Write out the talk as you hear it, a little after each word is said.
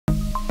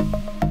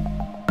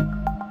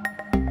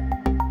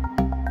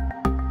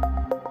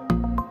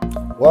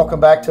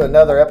Welcome back to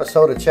another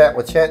episode of Chat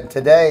with Chet, and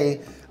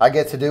today I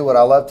get to do what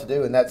I love to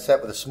do, and that's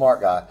Set with a Smart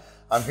Guy.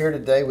 I'm here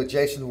today with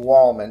Jason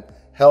Warrelmann,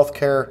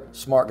 Healthcare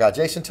Smart Guy.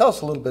 Jason, tell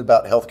us a little bit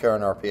about healthcare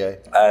and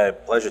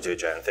RPA. Pleasure to,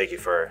 Jen. Thank you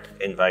for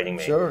inviting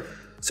me. Sure.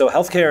 So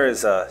healthcare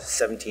is a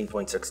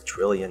 $17.6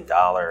 trillion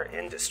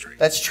industry.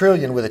 That's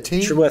trillion with a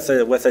T?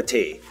 With a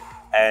T.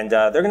 And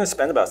they're going to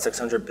spend about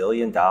 $600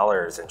 billion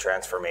in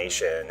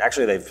transformation.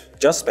 Actually, they've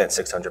just spent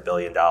 $600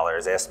 billion.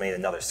 They estimate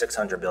another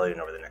 $600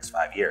 billion over the next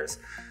 5 years.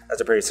 That's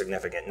a pretty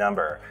significant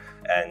number.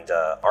 And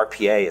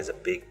RPA is a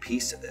big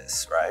piece of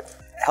this, right?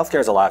 Healthcare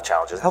has a lot of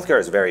challenges. Healthcare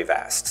is very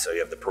vast. So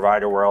you have the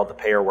provider world, the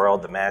payer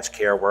world, the managed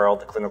care world,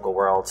 the clinical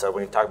world. So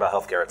when you talk about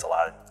healthcare, it's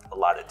a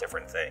lot of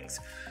different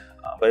things.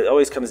 But it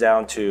always comes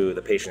down to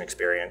the patient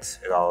experience.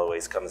 It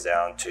always comes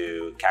down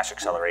to cash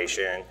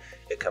acceleration.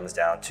 It comes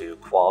down to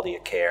quality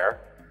of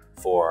care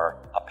for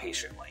a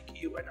patient like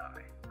you and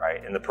I,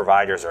 right? And the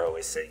providers are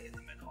always sitting in the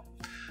middle.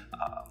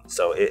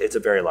 So it's a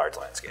very large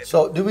landscape.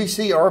 So do we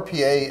see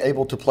RPA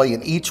able to play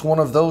in each one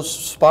of those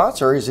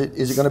spots, or is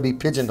it going to be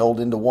pigeonholed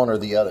into one or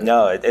the other?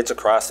 No, it's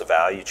across the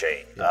value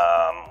chain.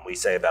 We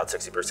say about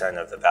 60%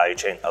 of the value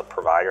chain of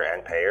provider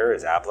and payer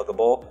is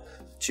applicable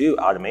to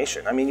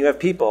automation. I mean, you have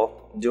people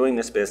doing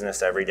this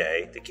business every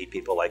day to keep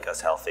people like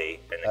us healthy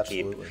and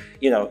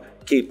to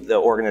keep the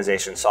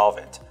organization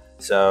solvent.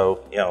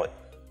 So,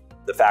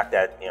 the fact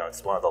that,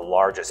 it's one of the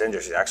largest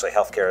industries, actually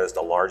healthcare is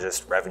the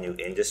largest revenue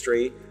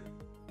industry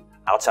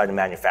outside of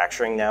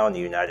manufacturing now in the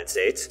United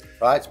States.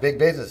 Right, it's big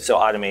business. So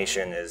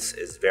automation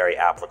is very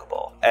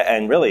applicable.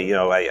 And really,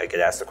 I get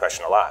asked the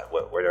question a lot,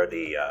 what are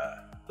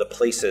the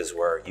places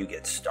where you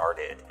get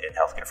started in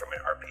healthcare from an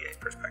RPA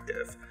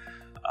perspective?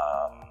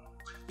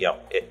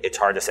 It's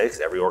hard to say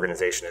because every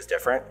organization is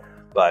different,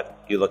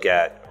 but you look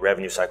at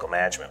revenue cycle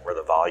management where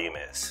the volume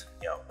is,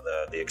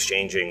 the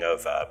exchanging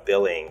of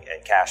billing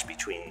and cash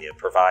between the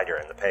provider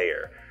and the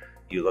payer.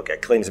 You look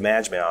at claims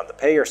management on the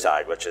payer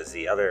side, which is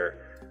the other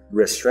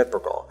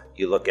reciprocal.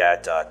 You look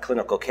at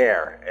clinical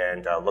care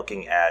and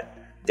looking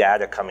at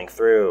data coming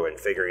through and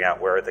figuring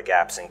out where are the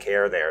gaps in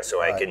care there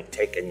so I can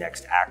take a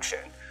next action,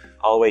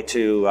 all the way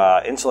to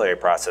ancillary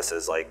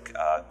processes like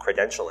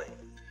credentialing.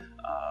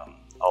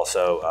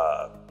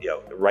 Also,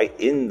 right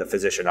in the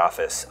physician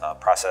office,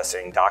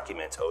 processing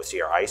documents,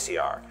 OCR,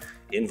 ICR,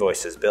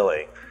 invoices,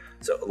 billing.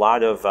 So a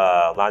lot of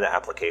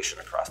application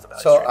across the value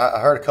stream. So I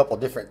heard a couple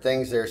of different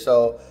things there.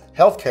 So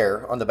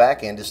healthcare on the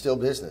back end is still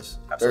business.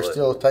 Absolutely. They're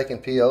still taking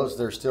POs.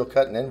 They're still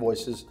cutting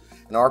invoices,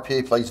 and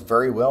RPA plays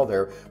very well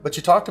there. But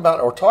you talked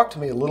to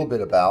me a little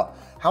bit about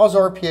how is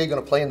RPA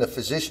going to play in the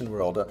physician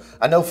world?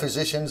 I know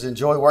physicians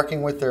enjoy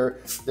working with their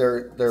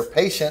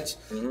patients.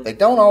 Mm-hmm. They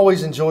don't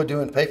always enjoy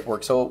doing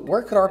paperwork. So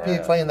where could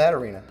RPA play in that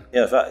arena?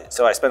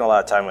 So I spend a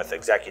lot of time with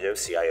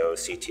executives,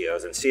 CIOs,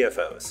 CTOs, and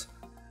CFOs,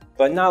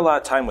 but not a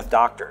lot of time with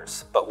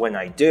doctors. But when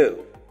I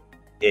do,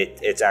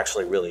 it's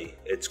actually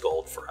it's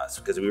gold for us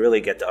because we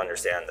really get to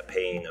understand the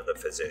pain of the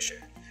physician.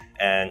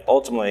 And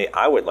ultimately,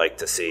 I would like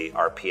to see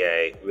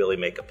RPA really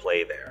make a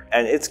play there.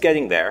 And it's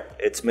getting there.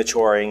 It's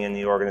maturing in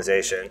the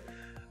organization.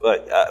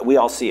 But we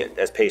all see it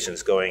as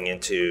patients going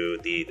into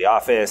the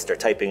office, they're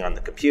typing on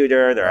the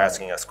computer, they're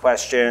asking us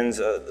questions.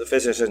 The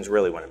physicians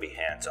really want to be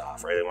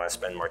hands-off, right? They want to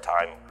spend more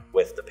time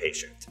with the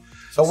patient.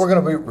 So we're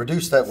going to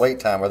reduce that wait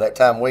time or that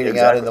time waiting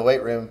out in the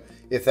wait room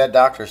if that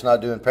doctor's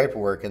not doing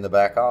paperwork in the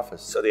back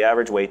office. So the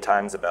average wait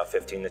time is about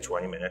 15 to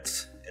 20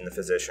 minutes in the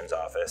physician's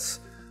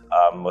office.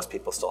 Most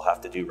people still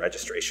have to do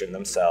registration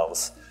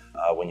themselves.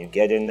 When you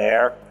get in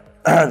there,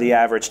 the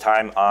average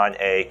time on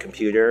a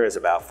computer is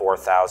about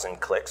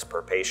 4,000 clicks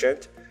per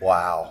patient.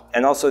 Wow.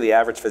 And also the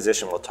average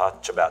physician will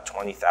touch about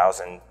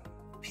 20,000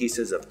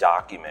 pieces of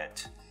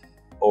document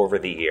over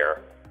the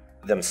year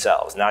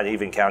themselves, not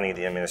even counting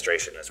the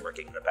administration that's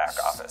working in the back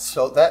office.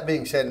 So that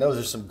being said, and those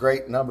are some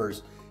great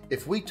numbers,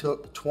 if we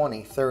took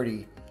 20,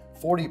 30,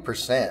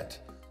 40%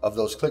 of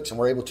those clicks and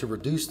we're able to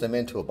reduce them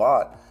into a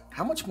bot,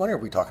 how much money are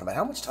we talking about?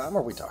 How much time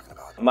are we talking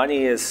about?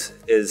 Money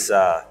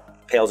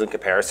pales in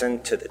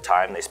comparison to the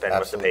time they spend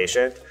with the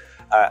patient.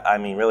 I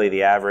mean, really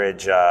the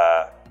average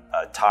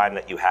time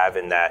that you have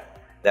in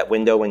that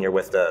window when you're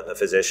with the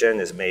physician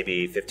is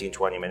maybe 15,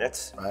 20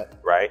 minutes,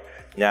 right?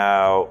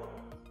 Now,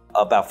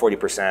 about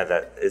 40% of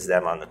that is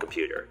them on the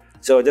computer.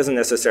 So it doesn't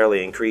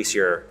necessarily increase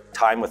your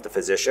time with the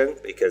physician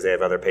because they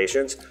have other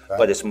patients,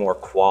 but it's more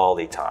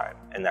quality time.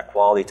 And that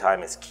quality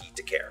time is key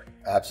to care.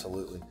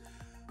 Absolutely.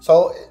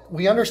 So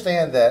we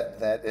understand that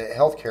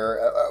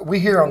healthcare, we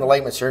hear on the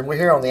layman's term, we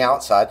hear on the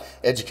outside,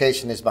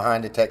 education is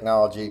behind the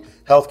technology,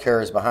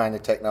 healthcare is behind the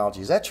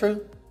technology. Is that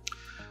true?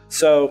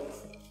 So,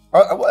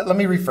 let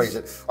me rephrase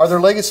it. Are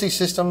there legacy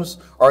systems?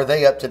 Are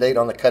they up to date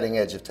on the cutting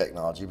edge of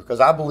technology? Because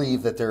I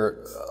believe that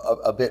they're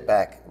a bit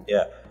back.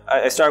 Yeah,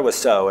 I started with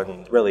so,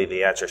 and really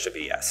the answer should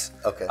be yes.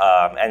 Okay.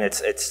 And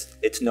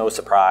it's no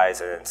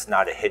surprise, and it's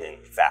not a hidden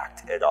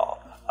fact at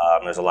all.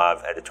 There's a lot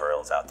of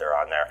editorials out there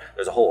on there.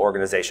 There's a whole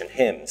organization,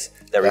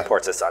 HIMSS, that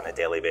reports this on a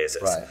daily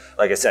basis. Right.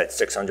 Like I said,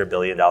 $600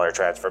 billion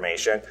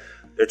transformation.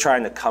 They're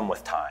trying to come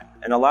with time.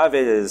 And a lot of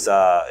it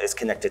is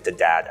connected to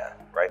data,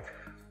 right?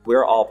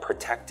 we're all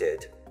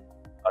protected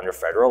under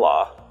federal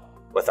law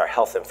with our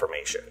health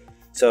information.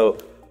 So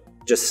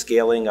just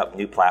scaling up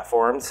new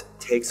platforms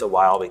takes a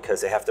while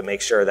because they have to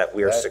make sure that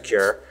we're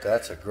secure.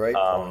 That's a great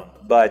point.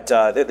 But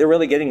they're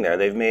really getting there.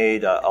 They've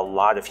made a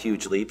lot of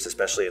huge leaps,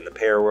 especially in the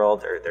payer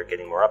world. They're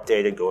getting more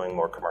updated, going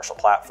more commercial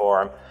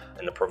platform.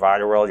 In the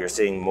provider world, you're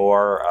seeing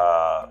more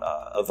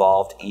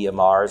evolved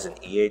EMRs and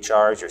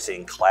EHRs. You're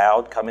seeing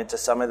cloud come into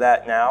some of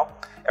that now.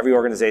 Every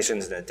organization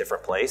is in a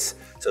different place.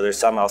 So there's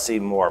some I'll see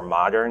more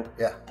modern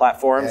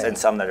platforms and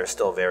some that are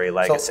still very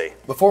legacy.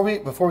 So before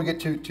we get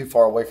too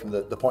far away from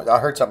the point, I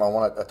heard something I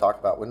want to talk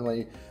about. When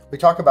we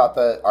talk about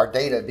our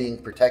data being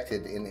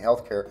protected in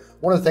healthcare,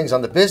 one of the things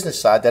on the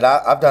business side that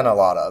I've done a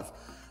lot of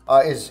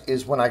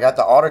is when I got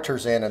the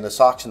auditors in and the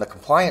SOX and the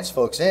compliance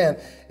folks in,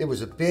 it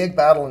was a big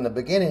battle in the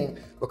beginning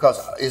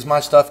because is my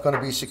stuff going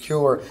to be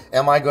secure?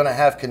 Am I going to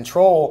have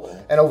control?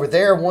 And over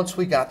there, once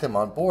we got them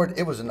on board,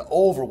 it was an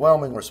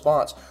overwhelming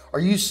response. Are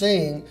you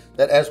seeing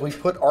that as we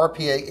put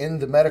RPA in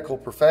the medical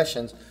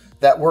professions,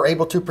 that we're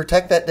able to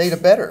protect that data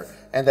better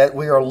and that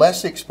we are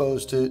less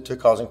exposed to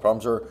causing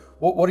problems? Or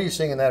what are you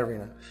seeing in that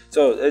arena?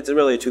 So it's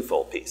really a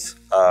twofold piece.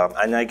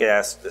 And I get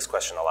asked this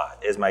question a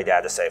lot. Is my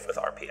data safe with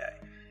RPA?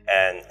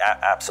 And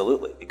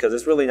absolutely, because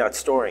it's really not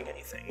storing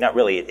anything. Not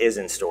really, it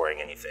isn't storing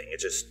anything.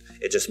 It's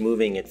just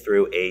moving it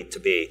through A to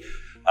B.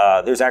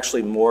 There's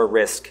actually more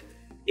risk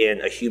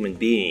in a human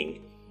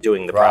being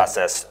doing the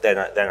process than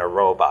a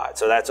robot.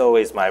 So that's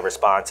always my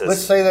response.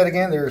 Let's say that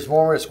again. There's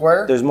more risk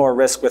where? There's more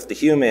risk with the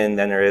human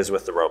than there is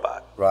with the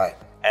robot. Right.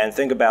 And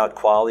think about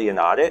quality and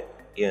audit.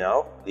 You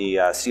know,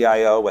 the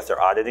CIO with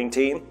their auditing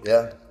team.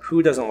 Yeah.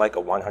 Who doesn't like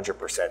a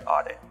 100%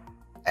 audit?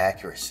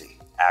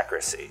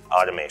 Accuracy,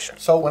 automation.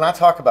 So when I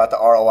talk about the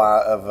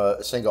ROI of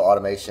a single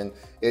automation,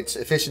 it's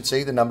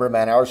efficiency, the number of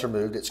man hours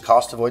removed, it's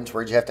cost avoidance,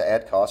 where you have to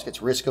add cost,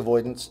 it's risk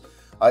avoidance,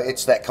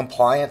 it's that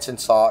compliance in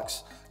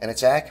SOX, and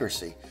it's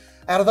accuracy.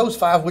 Out of those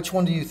five, which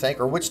one do you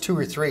think, or which two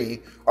or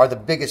three are the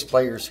biggest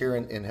players here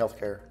in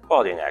healthcare?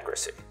 Quality and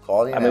accuracy.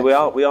 Quality and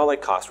accuracy. We all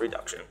like cost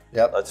reduction.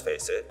 Yep. Let's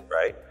face it,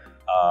 right?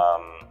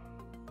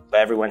 But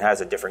everyone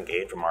has a different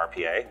gain from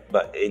RPA.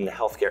 But in the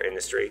healthcare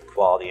industry,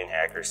 quality and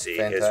accuracy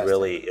is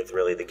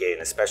really the gain,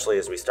 especially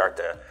as we start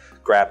to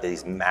grab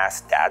these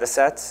mass data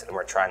sets and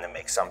we're trying to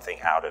make something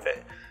out of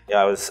it. You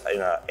know, I was in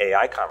an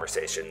AI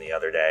conversation the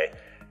other day,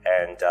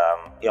 and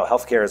you know,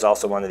 healthcare is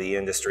also one of the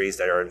industries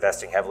that are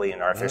investing heavily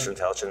in artificial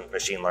intelligence,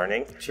 machine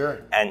learning.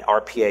 Sure. And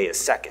RPA is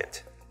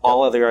second.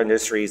 All other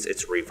industries,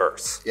 it's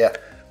reverse. Yeah.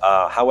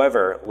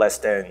 However, less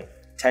than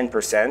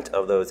 10%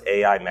 of those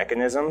AI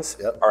mechanisms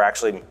are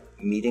actually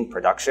meeting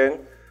production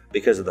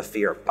because of the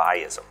fear of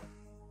biasm.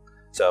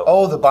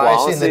 So the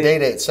bias in the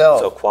data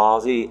itself. So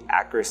quality,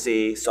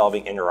 accuracy,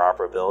 solving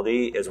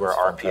interoperability is where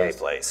RPA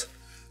plays.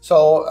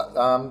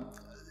 So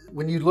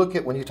when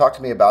you talk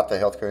to me about the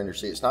healthcare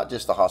industry, it's not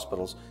just the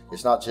hospitals,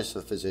 it's not just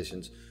the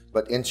physicians,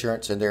 but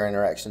insurance and their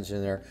interactions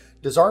in there.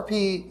 Could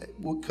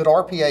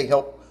RPA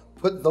help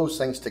put those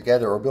things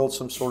together or build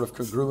some sort of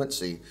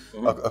congruency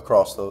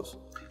across those?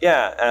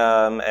 Yeah,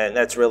 and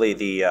that's really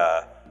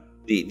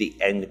the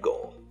end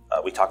goal.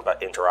 We talk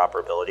about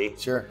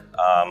interoperability. Sure.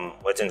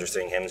 What's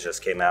interesting, HIMSS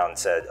just came out and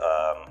said,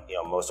 you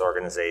know, most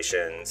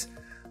organizations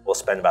will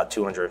spend about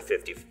 $250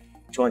 to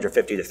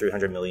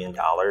 $300 million in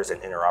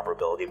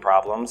interoperability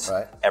problems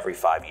every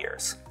 5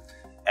 years.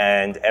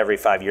 And every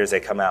 5 years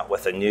they come out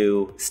with a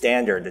new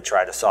standard to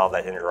try to solve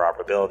that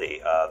interoperability.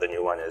 The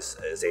new one is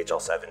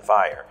HL7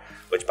 Fire,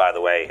 which, by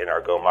the way, in our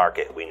Go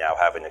market, we now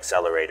have an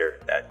accelerator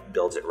that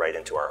builds it right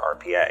into our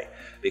RPA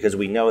because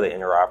we know that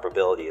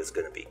interoperability is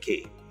going to be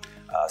key.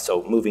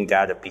 So moving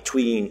data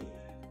between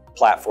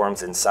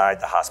platforms inside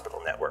the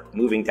hospital network,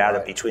 moving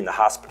data between the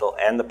hospital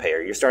and the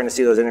payer. You're starting to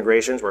see those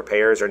integrations where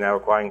payers are now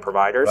acquiring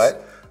providers,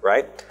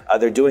 right?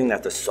 They're doing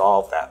that to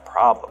solve that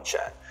problem,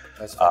 Chet.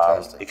 That's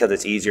fantastic. Because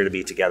it's easier to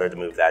be together to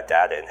move that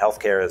data. And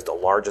healthcare is the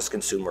largest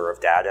consumer of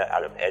data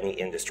out of any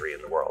industry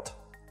in the world.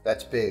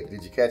 That's big.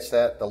 Did you catch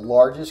that? The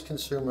largest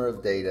consumer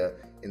of data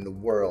in the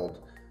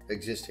world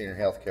exists here in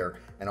healthcare,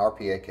 and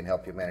RPA can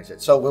help you manage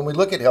it. So when we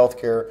look at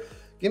healthcare,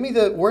 give me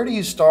where do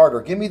you start,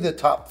 or give me the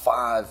top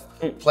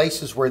 5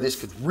 places where this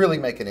could really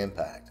make an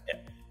impact?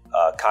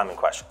 Common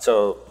question.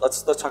 So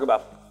let's talk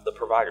about the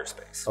provider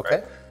space. Okay.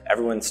 Right?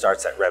 Everyone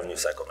starts at revenue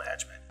cycle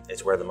management.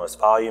 It's where the most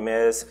volume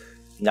is.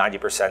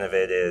 90% of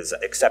it is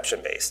exception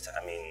based.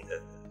 I mean,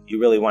 you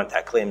really want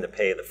that claim to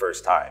pay the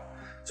first time.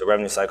 So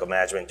revenue cycle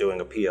management,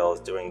 doing appeals,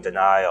 doing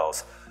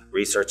denials,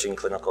 researching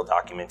clinical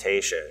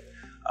documentation.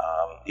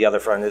 The other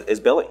front is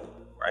billing.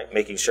 Right?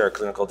 Making sure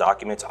clinical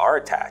documents are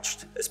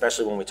attached,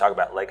 especially when we talk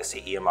about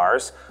legacy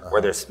EMRs,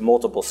 where there's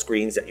multiple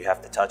screens that you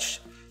have to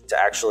touch to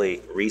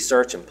actually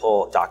research and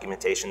pull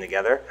documentation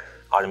together.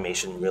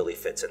 Automation really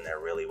fits in there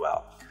really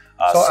well.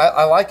 So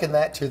I liken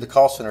that to the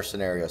call center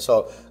scenario.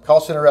 So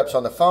call center reps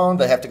on the phone,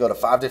 they have to go to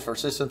 5 different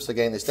systems to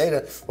gain this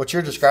data. What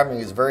you're describing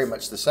is very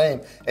much the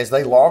same. As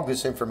they log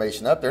this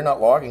information up, they're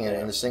not logging it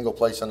in a single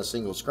place on a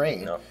single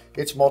screen. No.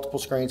 It's multiple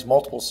screens,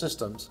 multiple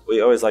systems. We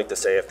always like to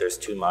say if there's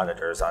 2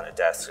 monitors on a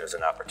desk, there's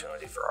an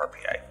opportunity for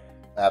RPA.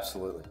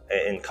 Absolutely.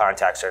 In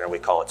contact center, we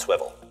call it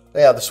swivel.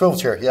 Yeah, the swivel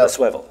chair. Yeah, the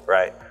swivel,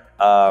 right?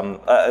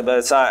 But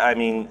it's not, I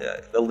mean,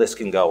 the list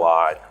can go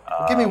on.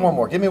 Give me one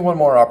more. Give me one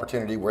more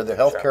opportunity where the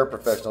healthcare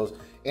professionals,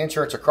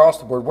 insurance across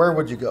the board. Where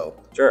would you go?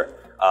 Sure.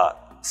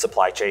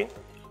 Supply chain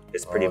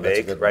is pretty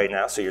big right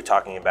now. So you're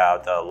talking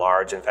about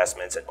large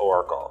investments in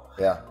Oracle.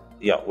 Yeah.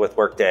 You know, with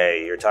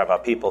Workday, you're talking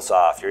about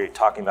PeopleSoft. You're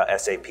talking about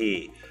SAP.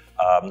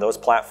 Those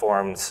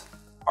platforms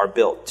are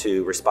built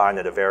to respond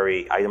at a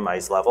very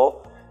itemized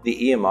level.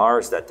 The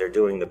EMRs that they're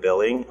doing the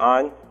billing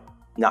on,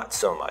 not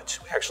so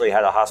much. We actually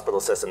had a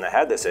hospital system that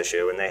had this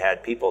issue, and they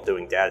had people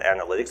doing data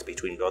analytics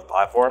between both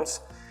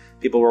platforms.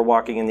 People were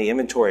walking in the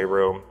inventory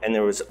room, and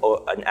there was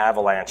an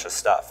avalanche of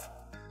stuff.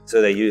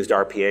 So they used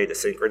RPA to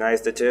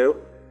synchronize the two.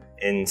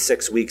 In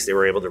 6 weeks, they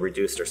were able to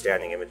reduce their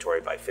standing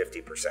inventory by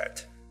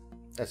 50%.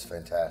 That's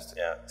fantastic.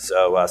 Yeah.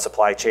 So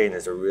supply chain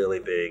is a really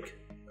big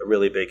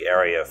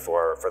area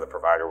for the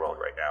provider world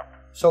right now.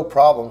 So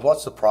problems.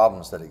 What's the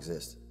problems that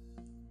exist?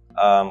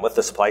 With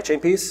the supply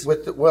chain piece?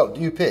 Well, do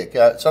you pick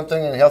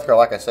something in healthcare?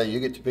 Like I say, you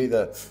get to be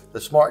the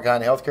smart guy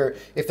in healthcare.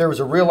 If there was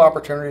a real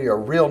opportunity or a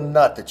real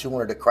nut that you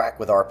wanted to crack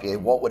with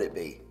RPA, what would it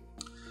be?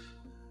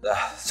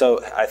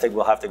 So I think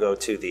we'll have to go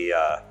to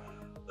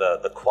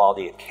the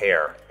quality of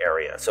care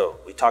area. So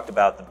we talked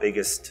about the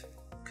biggest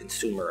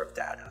consumer of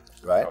data.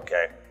 Right.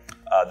 Okay.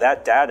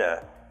 That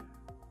data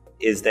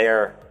is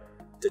there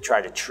to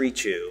try to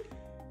treat you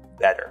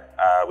better.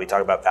 We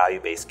talk about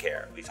value-based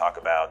care. We talk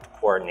about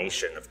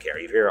coordination of care.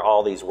 You hear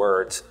all these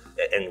words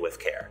that end with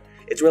care.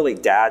 It's really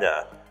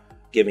data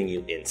giving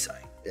you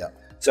insight. Yeah.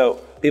 So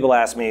people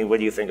ask me, what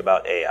do you think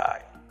about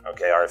AI?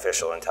 Okay,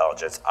 artificial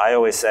intelligence. I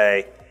always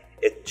say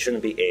it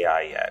shouldn't be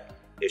AI yet.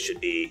 It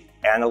should be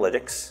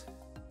analytics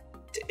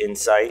to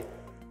insight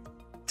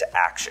to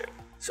action.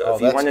 So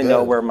if you want to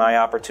know where my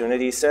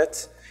opportunity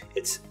sits,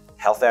 it's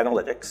health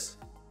analytics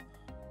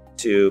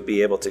to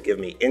be able to give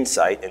me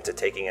insight into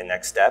taking a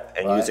next step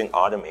and using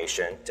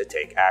automation to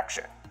take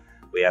action.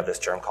 We have this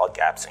term called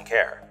gaps in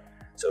care.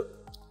 So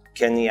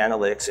can the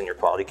analytics in your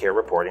quality care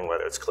reporting,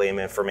 whether it's claim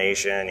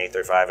information,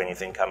 835,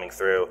 anything coming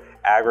through,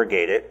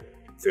 aggregate it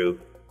through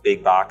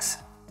big box,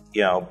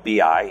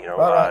 BI,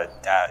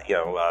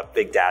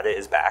 big data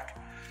is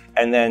back,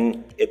 and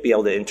then it be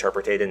able to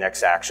interpret a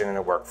next action in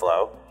a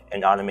workflow,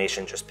 and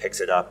automation just picks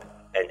it up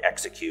and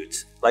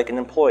executes like an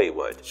employee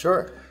would.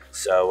 Sure.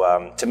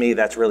 So to me,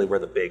 that's really where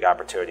the big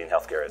opportunity in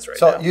healthcare is right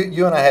now. So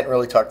you and I hadn't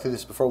really talked through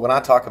this before. When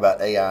I talk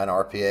about AI and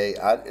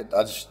RPA,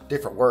 I just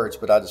different words,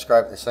 but I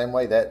describe it the same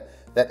way. That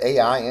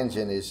AI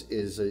engine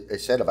is a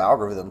set of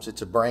algorithms.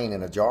 It's a brain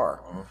in a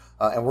jar.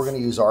 And we're going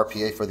to use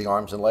RPA for the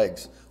arms and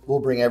legs. We'll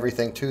bring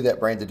everything to that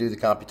brain to do the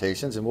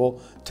computations, and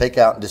we'll take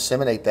out and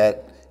disseminate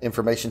that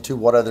information to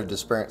what other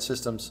disparate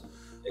systems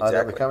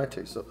that we come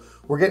into. So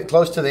we're getting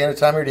close to the end of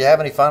time here. Do you have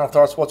any final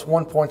thoughts? What's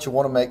one point you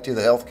want to make to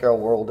the healthcare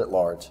world at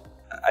large?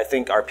 I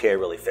think RPA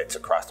really fits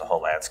across the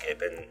whole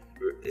landscape, and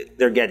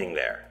they're getting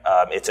there.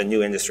 It's a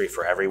new industry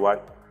for everyone,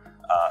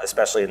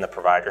 especially in the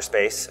provider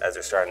space as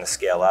they're starting to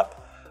scale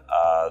up.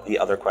 The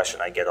other question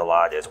I get a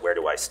lot is, where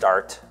do I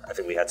start? I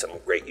think we had some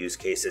great use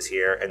cases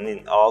here, and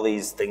then all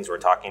these things we're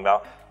talking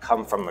about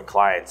come from the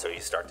client, so you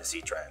start to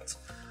see trends.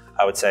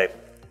 I would say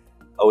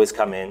always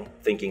come in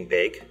thinking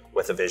big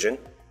with a vision,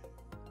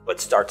 but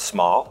start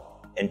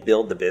small and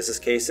build the business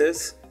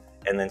cases,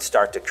 and then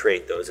start to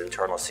create those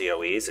internal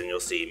COEs, and you'll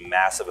see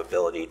massive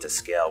ability to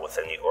scale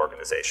within the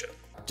organization.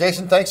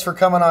 Jason, thanks for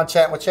coming on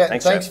Chatting with Chet,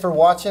 and thanks for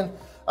watching.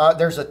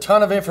 There's a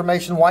ton of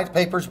information, white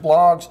papers,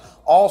 blogs,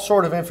 all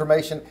sort of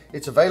information.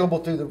 It's available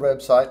through the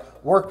website.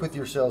 Work with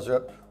your sales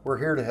rep. We're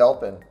here to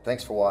help, and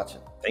thanks for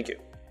watching. Thank you.